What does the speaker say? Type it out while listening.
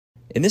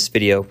In this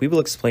video, we will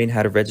explain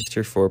how to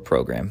register for a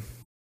program.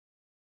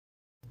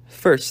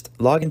 First,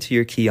 log into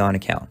your Keyon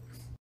account.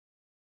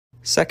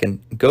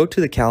 Second, go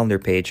to the calendar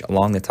page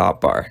along the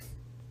top bar.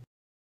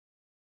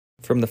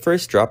 From the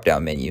first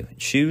drop-down menu,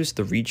 choose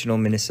the Regional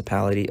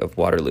Municipality of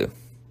Waterloo.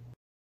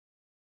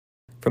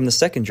 From the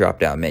second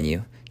drop-down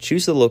menu,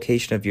 choose the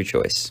location of your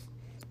choice.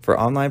 For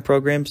online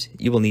programs,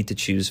 you will need to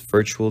choose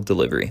Virtual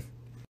Delivery.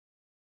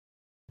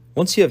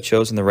 Once you have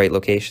chosen the right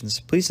locations,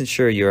 please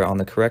ensure you are on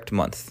the correct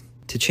month.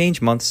 To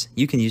change months,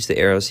 you can use the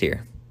arrows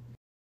here.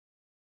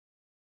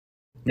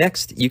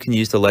 Next, you can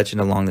use the legend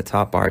along the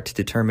top bar to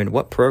determine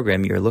what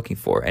program you are looking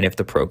for and if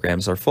the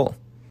programs are full.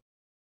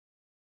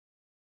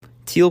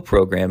 Teal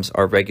programs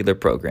are regular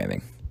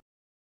programming.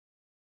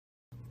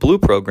 Blue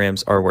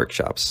programs are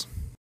workshops.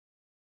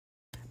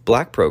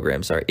 Black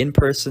programs are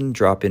in-person,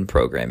 drop-in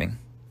programming.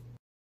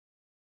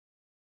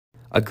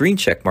 A green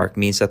checkmark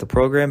means that the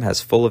program has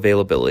full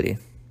availability.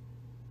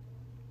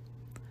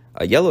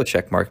 A yellow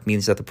checkmark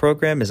means that the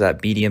program is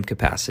at medium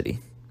capacity.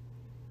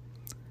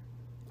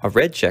 A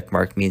red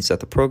checkmark means that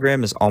the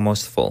program is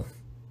almost full.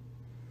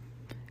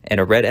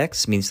 And a red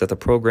X means that the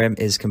program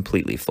is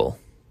completely full.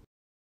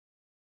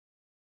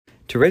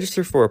 To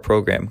register for a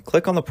program,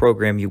 click on the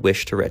program you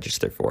wish to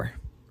register for.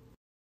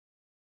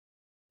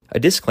 A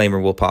disclaimer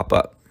will pop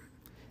up.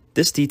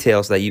 This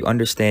details that you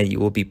understand you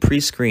will be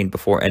pre-screened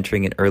before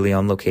entering an early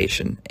on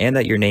location and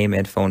that your name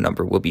and phone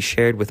number will be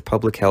shared with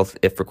Public Health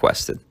if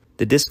requested.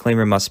 The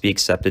disclaimer must be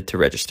accepted to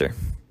register.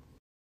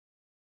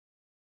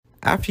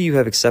 After you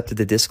have accepted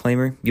the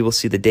disclaimer, you will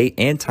see the date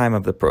and time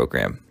of the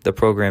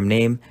program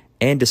name,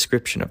 and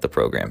description of the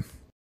program.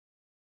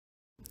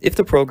 If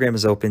the program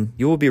is open,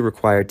 you will be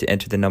required to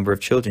enter the number of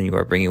children you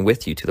are bringing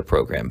with you to the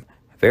program,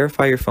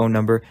 verify your phone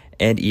number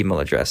and email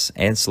address,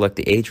 and select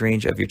the age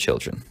range of your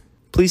children.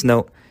 Please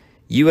note,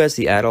 you as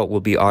the adult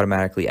will be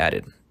automatically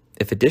added.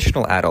 If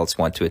additional adults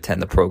want to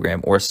attend the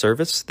program or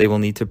service, they will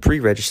need to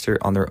pre-register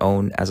on their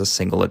own as a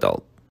single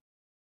adult.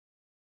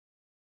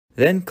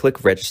 Then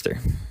click Register.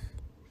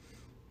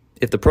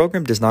 If the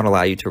program does not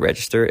allow you to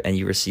register and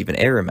you receive an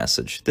error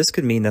message, this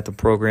could mean that the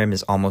program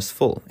is almost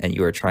full and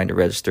you are trying to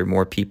register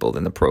more people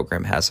than the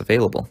program has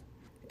available.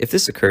 If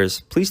this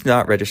occurs, please do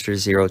not register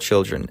 0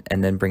 children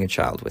and then bring a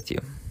child with you.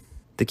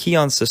 The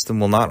Keyon system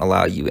will not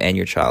allow you and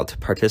your child to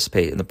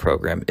participate in the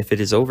program if it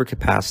is over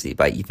capacity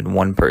by even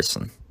one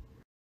person.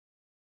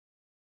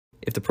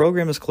 If the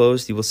program is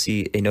closed, you will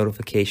see a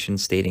notification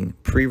stating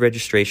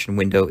pre-registration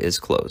window is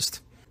closed.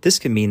 This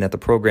can mean that the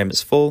program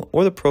is full,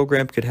 or the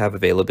program could have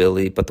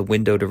availability, but the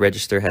window to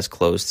register has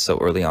closed, so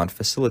early on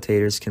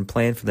facilitators can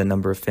plan for the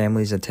number of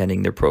families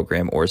attending their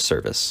program or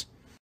service.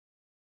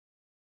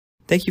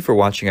 Thank you for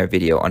watching our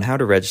video on how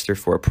to register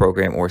for a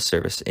program or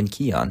service in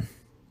Keyon.